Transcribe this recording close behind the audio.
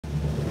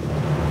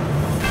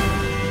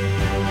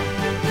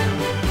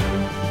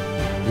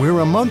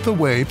We're a month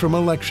away from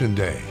Election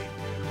Day,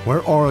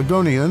 where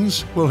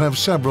Oregonians will have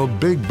several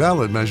big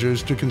ballot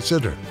measures to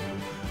consider.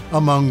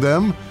 Among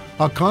them,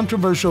 a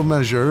controversial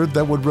measure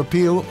that would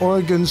repeal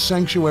Oregon's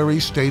sanctuary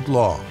state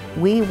law.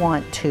 We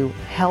want to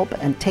help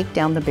and take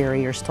down the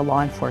barriers to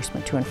law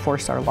enforcement to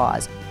enforce our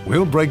laws.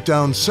 We'll break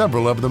down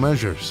several of the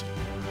measures.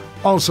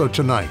 Also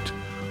tonight,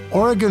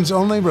 Oregon's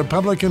only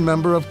Republican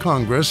member of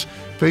Congress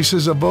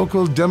faces a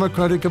vocal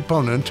Democratic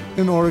opponent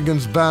in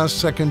Oregon's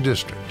vast 2nd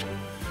District.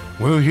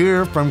 We'll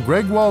hear from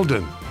Greg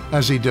Walden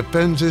as he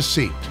defends his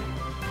seat.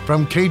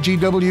 From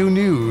KGW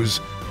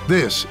News,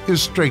 this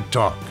is Straight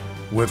Talk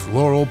with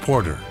Laurel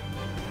Porter.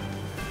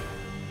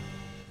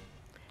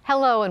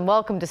 Hello and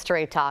welcome to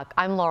Straight Talk.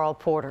 I'm Laurel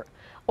Porter.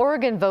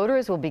 Oregon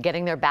voters will be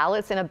getting their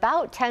ballots in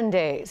about 10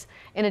 days.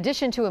 In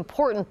addition to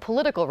important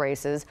political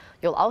races,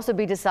 you'll also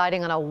be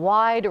deciding on a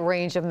wide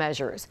range of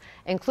measures,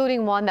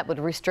 including one that would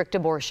restrict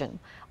abortion.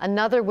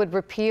 Another would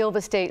repeal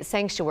the state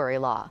sanctuary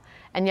law,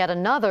 and yet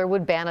another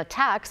would ban a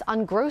tax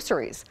on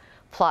groceries.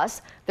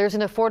 Plus, there's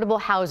an affordable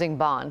housing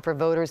bond for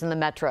voters in the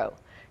metro.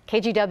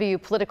 KGW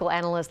political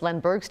analyst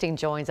Len Bergstein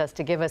joins us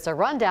to give us a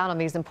rundown on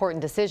these important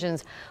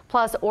decisions.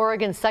 Plus,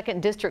 Oregon's 2nd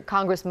District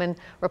Congressman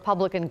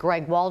Republican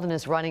Greg Walden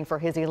is running for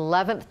his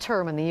 11th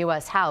term in the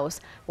U.S.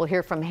 House. We'll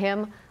hear from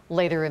him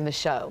later in the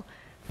show.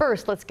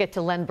 First, let's get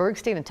to Len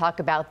Bergstein and talk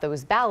about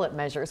those ballot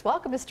measures.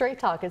 Welcome to Straight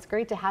Talk. It's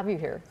great to have you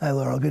here. Hi,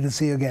 Laurel. Good to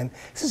see you again.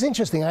 This is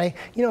interesting.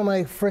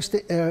 My first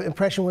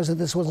impression was that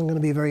this wasn't going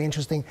to be a very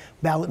interesting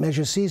ballot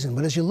measure season.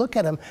 But as you look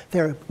at them,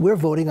 we're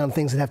voting on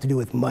things that have to do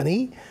with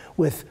money,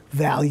 with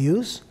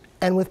values,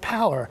 and with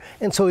power.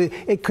 And so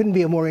it couldn't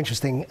be a more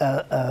interesting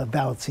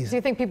ballot season. Do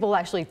you think people will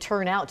actually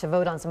turn out to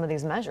vote on some of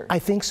these measures? I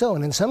think so.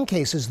 And in some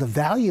cases, the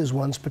values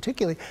ones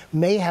particularly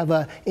may have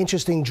an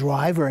interesting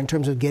driver in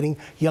terms of getting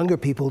younger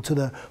people to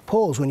the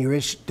polls when you're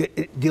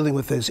dealing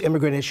with this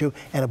immigrant issue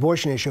and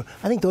abortion issue.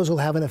 I think those will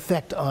have an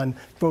effect on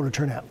voter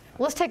turnout.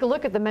 Let's take a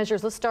look at the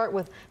measures. Let's start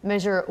with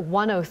Measure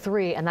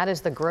 103, and that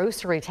is the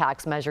grocery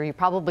tax measure. You've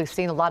probably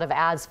seen a lot of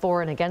ads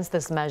for and against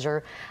this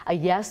measure. A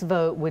yes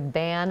vote would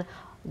ban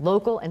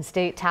local and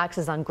state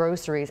taxes on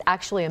groceries,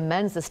 actually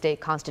amends the state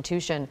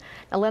constitution.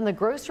 Now, Len, the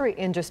grocery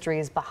industry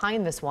is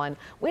behind this one.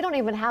 We don't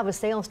even have a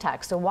sales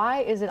tax, so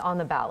why is it on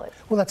the ballot?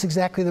 Well, that's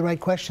exactly the right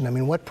question. I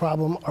mean, what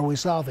problem are we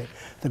solving?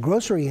 The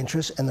grocery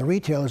interests and the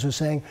retailers are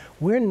saying,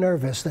 we're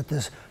nervous that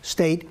this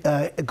state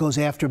goes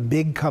after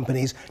big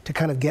companies to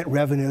kind of get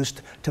revenues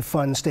to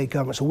fund state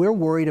government. So we're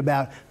worried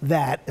about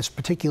that,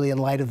 particularly in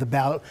light of the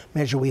ballot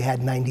measure we had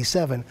in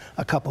 '97,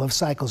 a couple of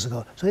cycles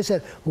ago. So they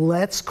said,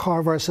 let's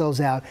carve ourselves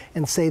out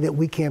and say that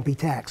we can't be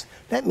taxed.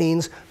 That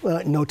means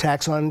no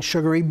tax on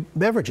sugary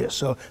beverages.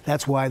 So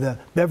that's why the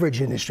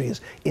beverage industry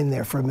is in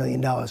there for $1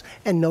 million.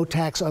 And no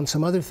tax on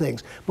some other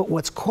things. But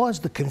what's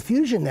caused the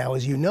confusion now,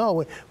 as you know,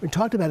 what we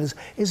talked about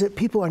is that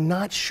people are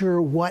not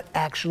sure what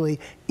actually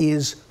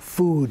is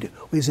food.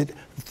 Is it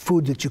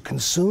food that you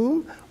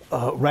consume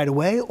right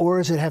away, or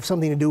does it have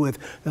something to do with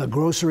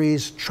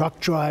groceries, truck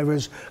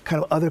drivers,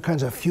 kind of other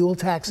kinds of fuel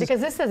taxes? Because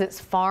this says it's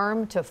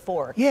farm to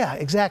fork. Yeah,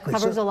 exactly.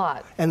 Covers a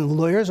lot. And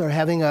lawyers are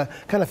having a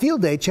kind of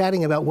field day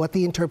chatting about what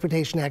the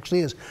interpretation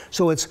actually is.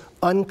 So it's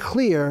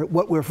unclear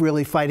what we're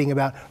really fighting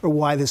about or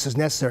why this is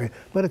necessary.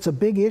 But it's a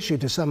big issue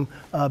to some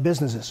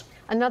businesses.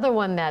 Another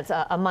one that's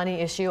a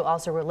money issue,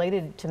 also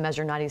related to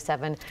Measure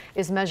 97,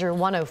 is Measure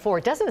 104.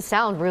 It doesn't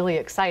sound really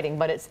exciting,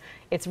 but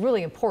it's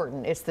really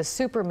important. It's the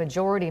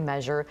supermajority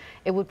measure.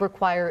 It would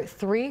require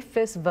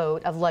 3/5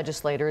 vote of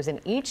legislators in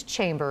each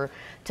chamber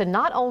to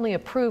not only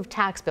approve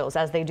tax bills,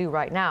 as they do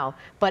right now,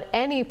 but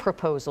any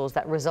proposals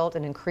that result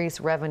in increased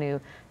revenue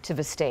to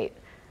the state.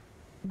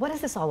 What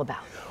is this all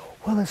about?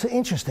 Well, it's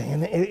interesting,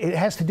 and it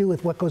has to do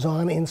with what goes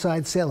on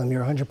inside Salem.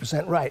 You're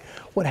 100% right.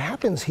 What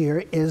happens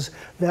here is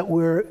that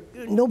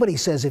nobody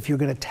says if you're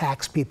going to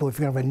tax people, if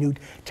you're going to have a new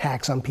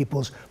tax on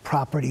people's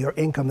property or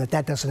income,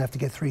 that doesn't have to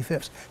get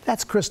 3/5.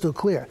 That's crystal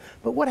clear.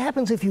 But what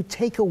happens if you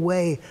take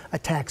away a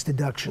tax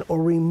deduction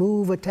or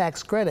remove a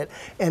tax credit,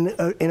 and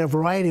in a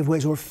variety of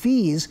ways, or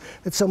fees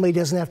that somebody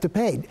doesn't have to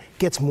pay,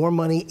 gets more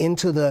money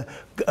into the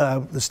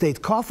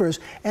state coffers,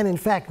 and in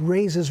fact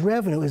raises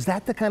revenue? Is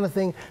that the kind of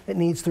thing that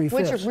needs 3/5?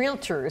 Which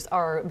realtors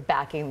are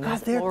backing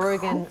this? They're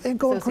Oregon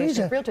going Association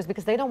crazy. of Realtors,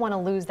 because they don't want to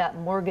lose that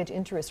mortgage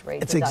interest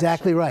rate It's deduction.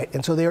 exactly right.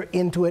 And so they're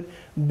into it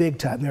big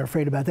time. They're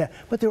afraid about that.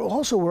 But there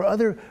also were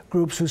other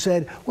groups who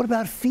said, what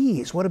about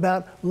fees? What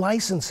about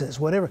licenses?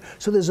 Whatever.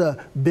 So there's a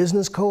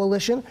business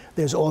coalition.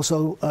 There's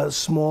also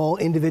small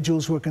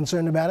individuals who are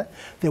concerned about it.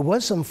 There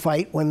was some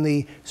fight when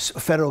the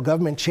federal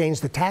government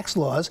changed the tax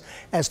laws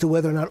as to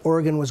whether or not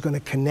Oregon was going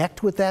to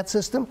connect with that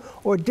system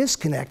or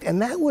disconnect.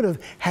 And that would have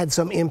had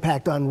some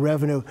impact on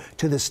revenue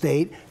to the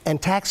state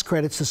and tax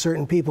credits to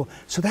certain people.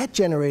 So that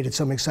generated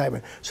some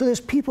excitement. So there's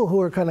people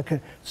who are kind of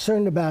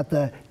concerned about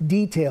the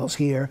details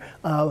here.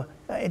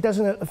 it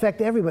doesn't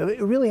affect everybody.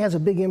 It really has a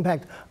big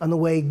impact on the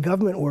way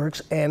government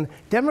works, and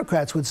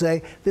Democrats would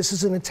say this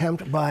is an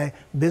attempt by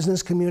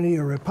business community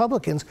or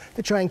Republicans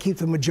to try and keep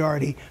the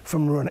majority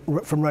from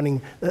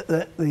running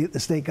the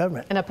state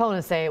government. And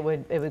opponents say it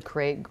would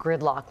create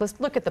gridlock. Let's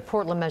look at the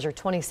Portland Measure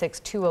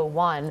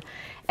 26201,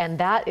 and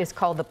that is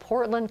called the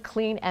Portland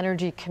Clean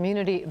Energy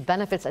Community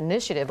Benefits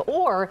Initiative,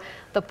 or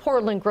the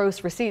Portland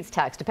Gross Receipts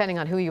Tax, depending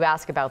on who you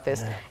ask about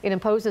this. Yeah. It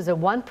imposes a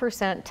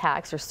 1%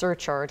 tax or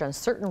surcharge on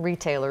certain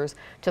retailers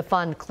to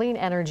fund clean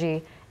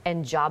energy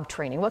and job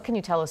training. What can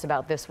you tell us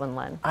about this one,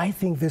 Len? I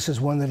think this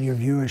is one that your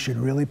viewers should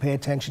really pay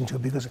attention to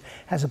because it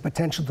has a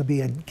potential to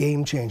be a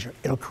game changer.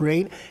 It'll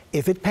create,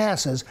 if it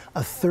passes, a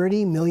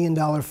 $30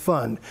 million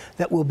fund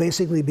that will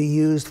basically be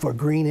used for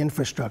green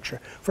infrastructure,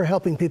 for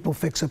helping people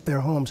fix up their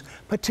homes,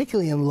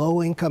 particularly in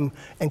low-income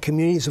and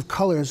communities of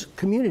colors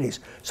communities.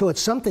 So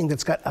it's something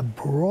that's got a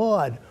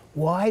broad,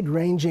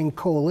 wide-ranging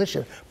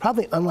coalition,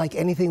 probably unlike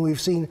anything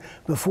we've seen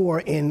before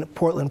in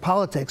Portland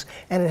politics,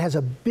 and it has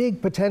a big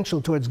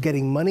potential towards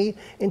getting money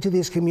into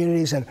these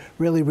communities and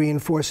really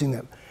reinforcing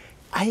them.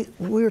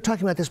 We were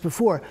talking about this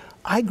before.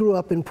 I grew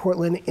up in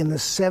Portland in the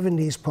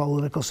 70s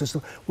political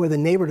system where the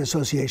neighborhood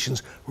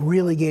associations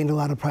really gained a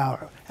lot of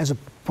power, as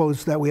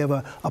opposed to that we have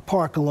a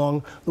park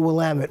along the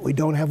Willamette. We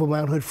don't have a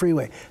Mount Hood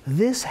freeway.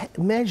 This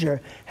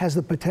measure has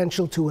the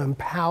potential to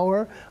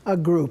empower a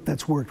group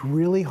that's worked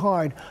really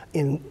hard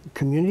in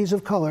communities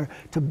of color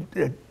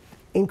to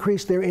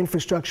increase their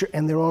infrastructure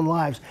and their own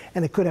lives,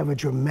 and it could have a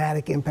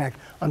dramatic impact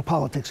on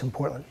politics in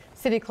Portland.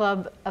 City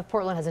Club of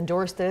Portland has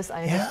endorsed this,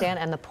 I understand,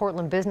 and the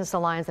Portland Business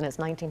Alliance and its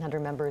 1,900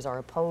 members are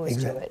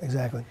opposed to it.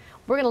 Exactly.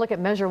 We're going to look at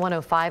Measure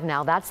 105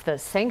 now. That's the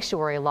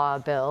sanctuary law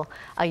bill.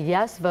 A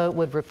yes vote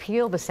would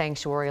repeal the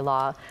sanctuary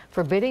law,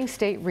 forbidding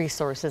state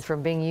resources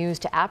from being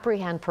used to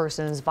apprehend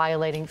persons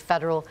violating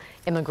federal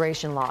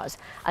immigration laws.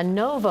 A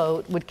no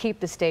vote would keep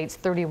the state's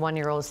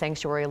 31-year-old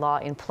sanctuary law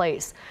in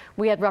place.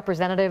 We had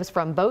representatives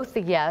from both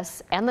the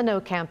yes and the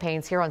no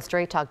campaigns here on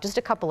Straight Talk just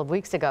a couple of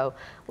weeks ago.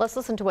 Let's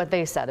listen to what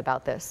they said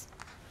about this.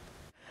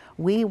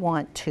 We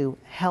want to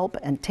help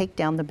and take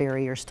down the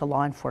barriers to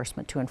law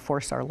enforcement to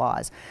enforce our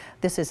laws.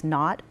 This is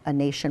not a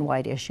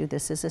nationwide issue.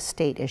 This is a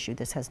state issue.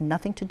 This has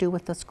nothing to do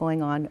with what's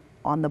going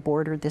on the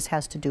border. This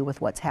has to do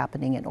with what's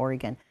happening in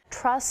Oregon.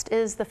 Trust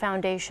is the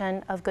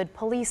foundation of good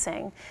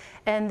policing,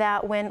 and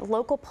that when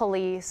local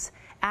police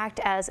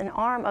act as an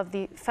arm of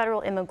the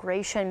federal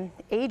immigration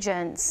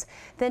agents,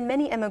 then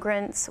many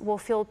immigrants will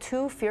feel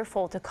too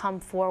fearful to come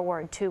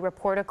forward to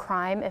report a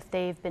crime if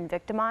they've been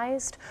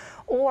victimized,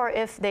 or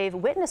if they've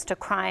witnessed a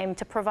crime,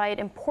 to provide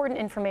important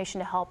information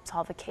to help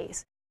solve a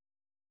case.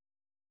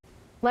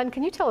 Len,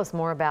 can you tell us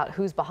more about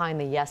who's behind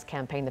the Yes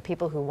campaign, the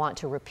people who want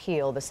to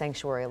repeal the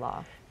sanctuary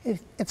law?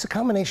 It's a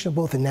combination of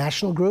both a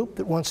national group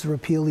that wants to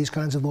repeal these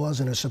kinds of laws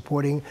and are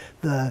supporting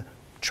the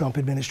Trump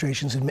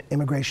administration's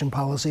immigration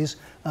policies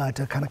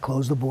to kind of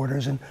close the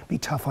borders and be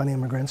tough on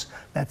immigrants.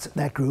 That's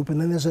that group. And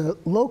then there's a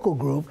local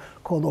group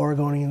called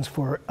Oregonians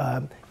for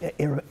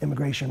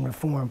Immigration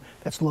Reform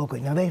that's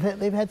locally. Now,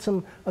 they've had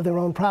some of their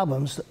own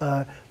problems.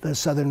 The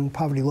Southern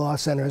Poverty Law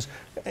Centers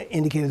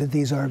indicated that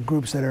these are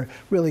groups that are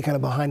really kind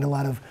of behind a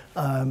lot of,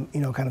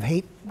 kind of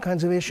hate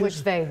kinds of issues.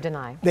 Which they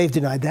deny. They've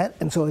denied that.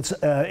 And so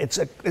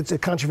it's a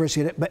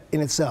controversy in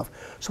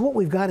itself. So what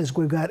we've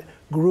got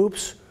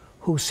groups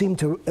who seem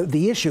to,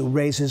 the issue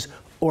raises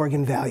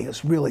Oregon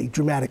values, really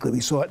dramatically. We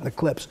saw it in the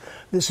clips.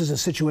 This is a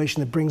situation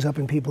that brings up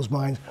in people's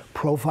minds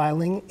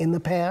profiling in the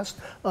past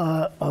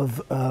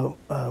of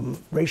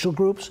racial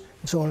groups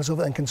and so on and so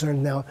forth, and concerns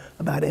now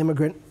about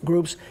immigrant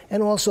groups,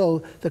 and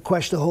also the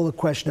whole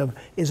question of,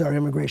 is our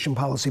immigration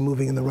policy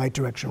moving in the right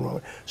direction or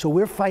wrong? So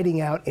we're fighting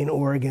out in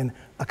Oregon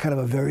a kind of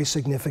a very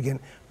significant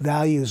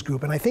values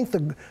group. And I think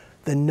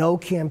the No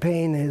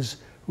campaign has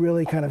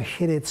really kind of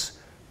hit its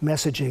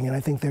messaging, and I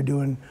think they're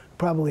doing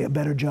probably a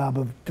better job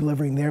of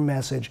delivering their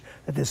message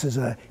that this is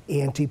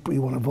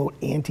you want to vote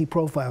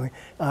anti-profiling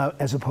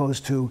as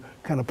opposed to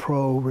kind of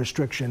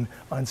pro-restriction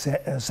on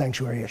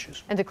sanctuary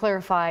issues. And to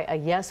clarify, a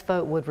yes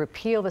vote would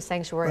repeal the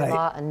sanctuary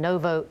law, a no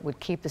vote would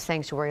keep the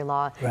sanctuary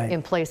law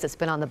in place that's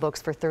been on the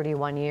books for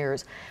 31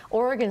 years.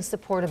 Oregon's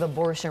support of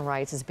abortion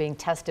rights is being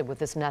tested with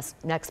this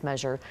next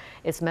measure.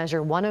 It's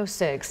Measure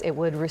 106. It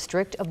would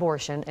restrict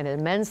abortion and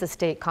amends the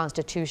state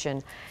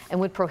constitution and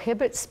would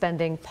prohibit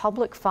spending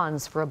public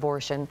funds for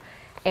abortion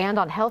and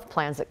on health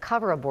plans that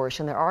cover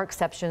abortion. There are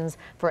exceptions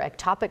for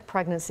ectopic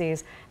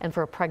pregnancies and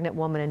for a pregnant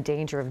woman in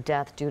danger of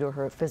death due to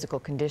her physical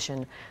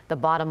condition. The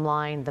bottom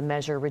line, the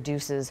measure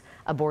reduces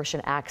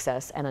abortion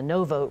access, and a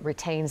no vote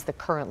retains the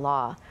current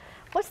law.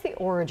 What's the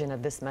origin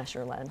of this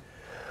measure, Len?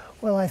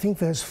 Well, I think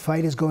this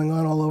fight is going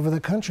on all over the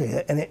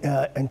country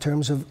in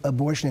terms of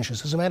abortion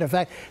issues. As a matter of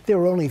fact, there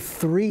are only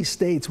 3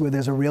 states where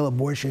there's a real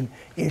abortion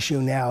issue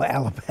now.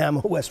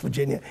 Alabama, West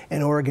Virginia,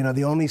 and Oregon are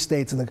the only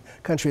states in the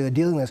country that are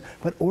dealing with this.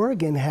 But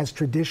Oregon has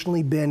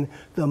traditionally been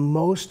the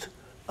most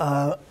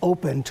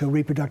open to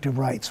reproductive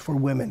rights for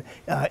women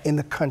in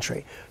the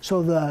country.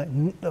 So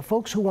the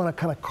folks who want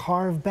to kind of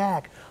carve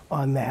back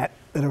on that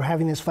that are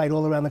having this fight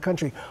all around the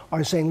country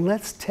are saying,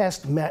 let's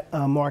test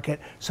market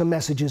some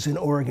messages in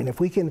Oregon. If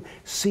we can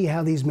see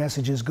how these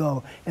messages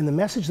go. And the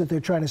message that they're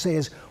trying to say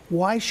is,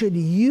 why should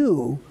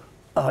you,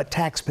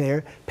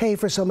 taxpayer, pay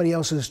for somebody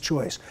else's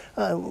choice?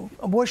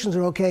 Abortions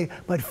are okay,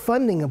 but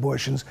funding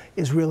abortions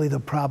is really the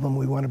problem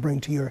we want to bring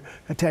to your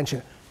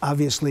attention.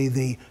 Obviously,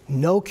 the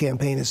No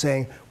campaign is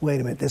saying,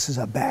 wait a minute, this is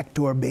a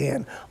backdoor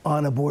ban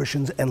on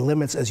abortions and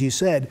limits, as you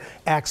said,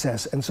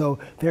 access. And so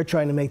they're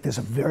trying to make this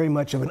very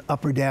much of an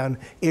up or down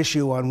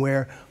issue on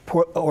where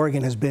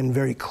Oregon has been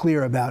very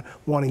clear about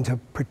wanting to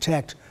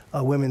protect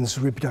women's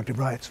reproductive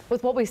rights.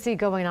 With what we see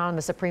going on in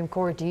the Supreme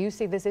Court, do you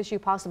see this issue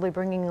possibly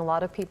bringing a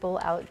lot of people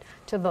out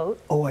to vote?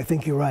 Oh, I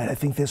think you're right. I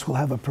think this will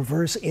have a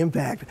perverse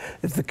impact.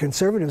 If the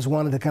conservatives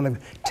wanted to kind of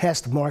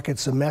test market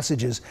some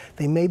messages,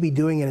 they may be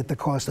doing it at the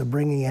cost of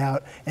bringing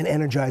out and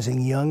energizing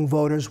young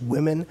voters,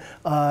 women,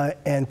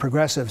 and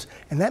progressives.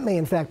 And that may,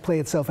 in fact, play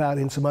itself out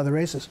in some other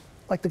races,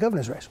 like the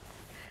governor's race.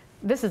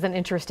 This is an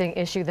interesting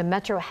issue. The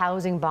Metro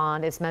Housing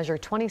Bond is Measure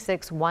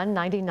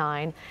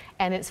 26-199,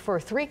 and it's for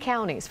 3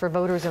 counties for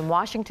voters in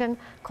Washington,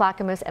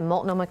 Clackamas, and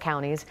Multnomah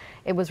counties.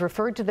 It was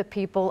referred to the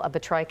people of the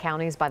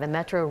Tri-Counties by the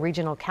Metro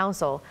Regional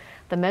Council.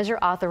 The measure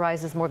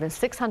authorizes more than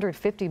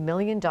 $650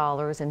 million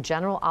in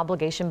general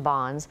obligation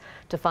bonds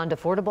to fund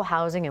affordable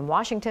housing in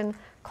Washington,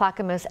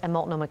 Clackamas, and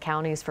Multnomah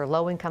counties for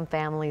low-income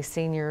families,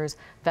 seniors,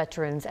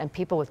 veterans, and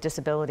people with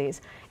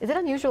disabilities. Is it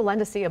unusual, Len,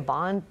 to see a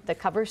bond that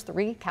covers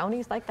 3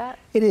 counties like that?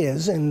 It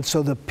is, and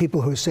so the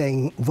people who are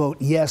saying vote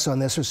yes on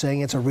this are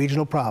saying it's a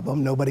regional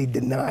problem. Nobody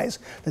denies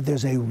that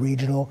there's a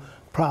regional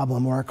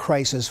problem or a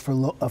crisis for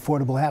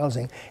affordable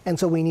housing, and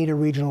so we need a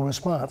regional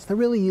response. They're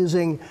really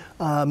using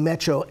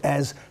Metro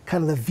as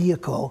kind of the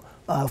vehicle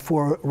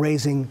for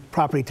raising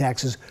property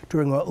taxes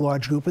during a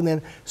large group and then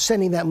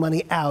sending that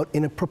money out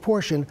in a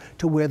proportion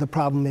to where the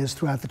problem is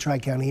throughout the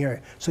Tri-County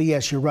area. So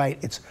yes, you're right,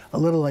 it's a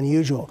little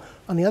unusual.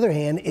 On the other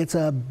hand, it's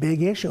a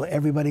big issue.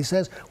 Everybody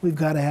says we've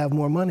got to have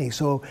more money.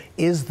 So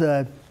is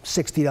the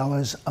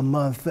 $60 a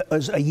month,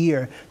 a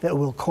year, that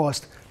will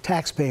cost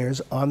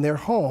taxpayers on their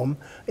home,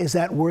 is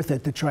that worth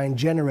it to try and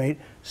generate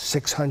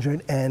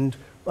 $650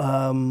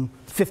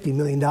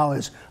 million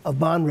of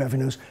bond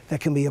revenues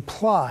that can be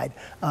applied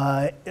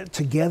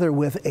together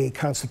with a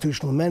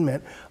constitutional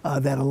amendment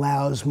that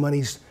allows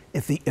monies,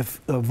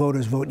 if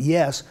voters vote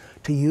yes,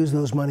 to use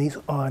those monies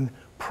on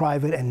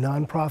private and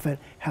nonprofit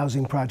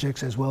housing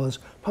projects as well as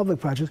public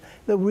projects.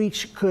 The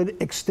reach could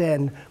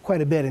extend quite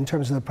a bit in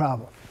terms of the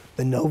problem.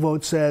 The no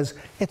vote says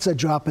it's a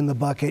drop in the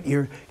bucket.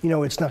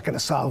 It's not going to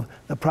solve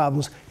the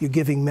problems. You're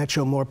giving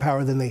Metro more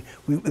power than they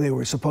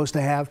were supposed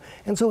to have.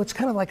 And so it's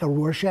kind of like a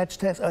Rorschach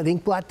test, an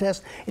ink blot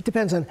test. It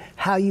depends on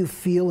how you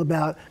feel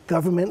about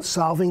government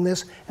solving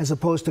this as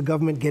opposed to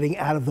government getting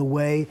out of the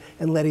way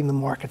and letting the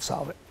market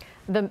solve it.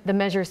 The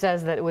measure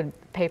says that it would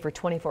pay for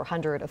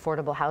 2,400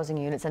 affordable housing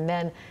units. And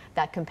then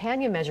that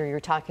companion measure you're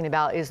talking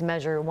about is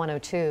Measure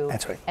 102.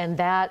 That's right. And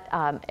that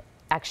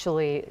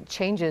actually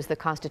changes the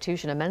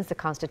Constitution, amends the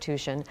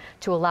Constitution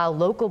to allow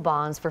local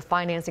bonds for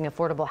financing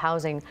affordable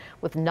housing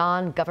with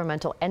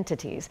non-governmental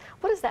entities.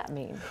 What does that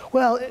mean?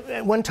 Well,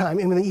 at one time,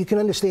 I mean, you can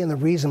understand the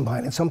reason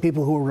behind it. Some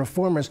people who were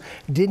reformers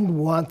didn't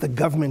want the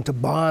government to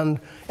bond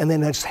and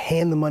then just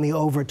hand the money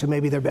over to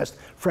maybe their best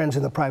friends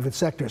in the private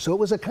sector. So it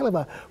was a kind of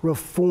a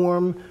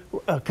reform,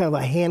 kind of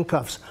a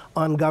handcuffs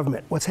on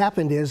government. What's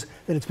happened is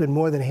that it's been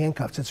more than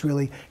handcuffs. It's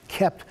really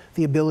kept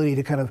the ability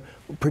to kind of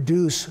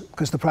produce,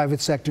 because the private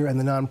sector and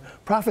the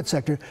nonprofit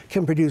sector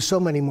can produce so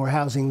many more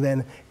housing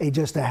than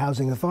just a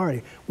housing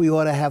authority. We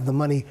ought to have the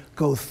money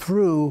go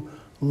through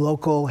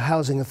local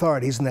housing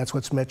authorities, and that's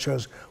what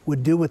Metros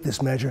would do with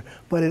this measure,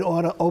 but it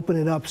ought to open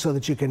it up so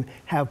that you can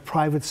have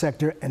private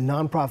sector and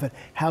nonprofit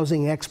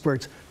housing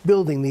experts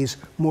building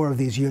more of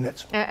these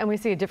units. And we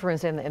see a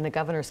difference in the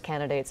governor's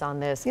candidates on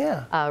this.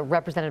 Yeah.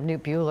 Representative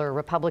Newt Buehler,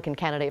 Republican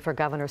candidate for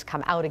governors,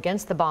 come out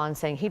against the bond,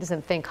 saying he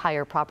doesn't think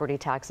higher property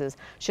taxes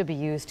should be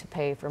used to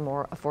pay for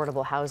more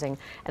affordable housing.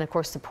 And of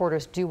course,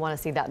 supporters do want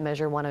to see that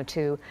Measure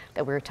 102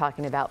 that we were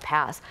talking about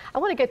pass. I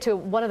want to get to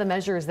one of the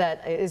measures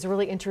that is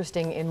really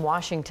interesting in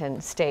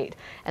Washington State,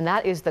 and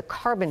that is the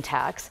carbon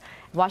tax.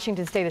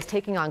 Washington State is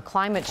taking on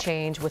climate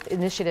change with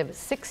Initiative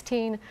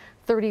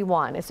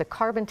 1631. It's a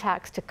carbon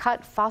tax to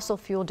cut fossil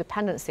fuel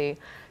dependency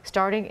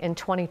starting in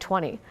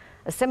 2020.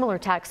 A similar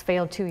tax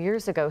failed 2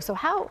 years ago. So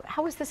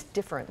how is this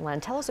different, Len?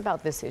 Tell us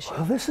about this issue.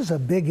 Well, this is a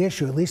big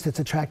issue. At least it's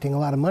attracting a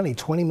lot of money.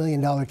 $20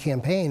 million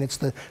campaign. It's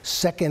the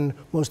second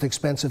most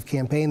expensive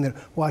campaign that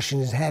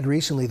Washington's had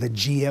recently. The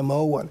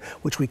GMO one,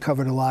 which we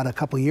covered a lot a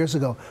couple years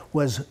ago,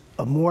 was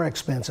more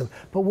expensive.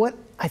 But what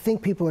I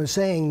think people are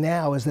saying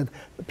now is that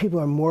people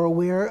are more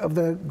aware of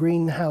the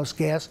greenhouse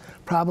gas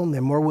problem.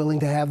 They're more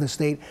willing to have the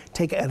state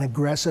take an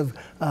aggressive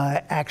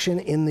action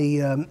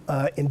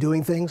in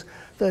doing things.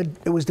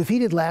 It was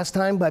defeated last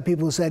time by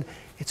people who said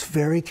it's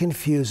very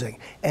confusing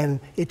and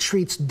it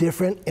treats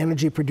different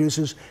energy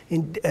producers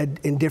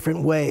in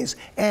different ways.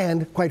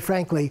 And quite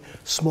frankly,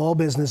 small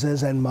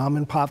businesses and mom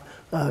and pop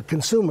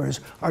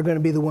consumers are going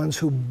to be the ones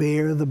who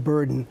bear the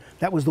burden.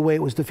 That was the way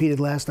it was defeated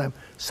last time.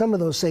 Some some of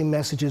those same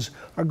messages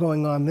are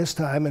going on this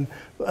time,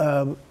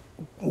 and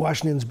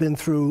Washington's been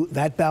through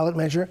that ballot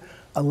measure.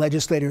 A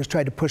legislator has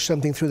tried to push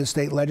something through the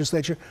state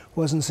legislature,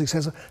 wasn't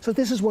successful. So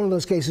this is one of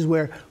those cases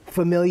where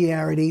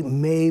familiarity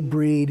may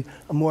breed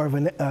more of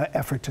an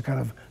effort to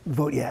kind of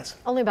vote yes.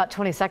 Only about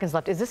 20 seconds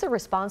left. Is this a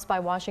response by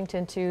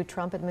Washington to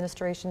Trump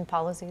administration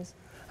policies?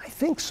 I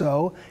think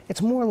so.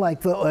 It's more like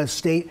the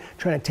state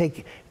trying to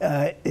take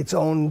its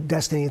own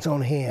destiny in its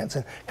own hands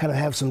and kind of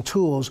have some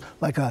tools,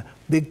 like a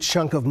big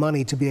chunk of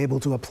money to be able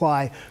to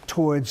apply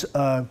towards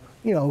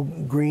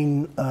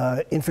green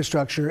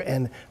infrastructure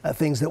and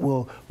things that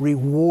will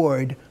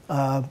reward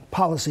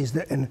policies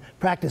and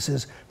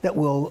practices that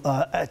will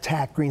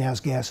attack greenhouse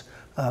gas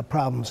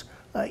problems.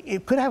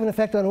 It could have an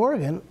effect on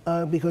Oregon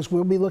because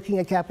we'll be looking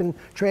at cap and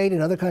trade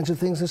and other kinds of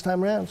things this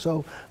time around.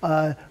 So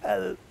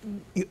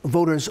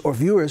voters or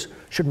viewers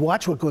should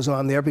watch what goes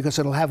on there because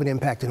it'll have an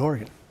impact in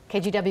Oregon.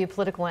 KGW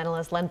political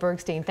analyst Len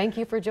Bergstein, thank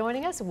you for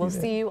joining us. We'll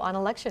see you on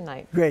election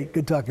night. Great.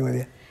 Good talking with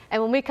you.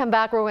 And when we come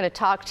back, we're going to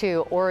talk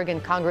to Oregon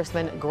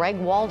Congressman Greg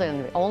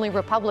Walden, the only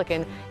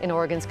Republican in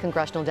Oregon's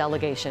congressional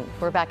delegation.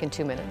 We're back in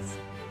 2 minutes.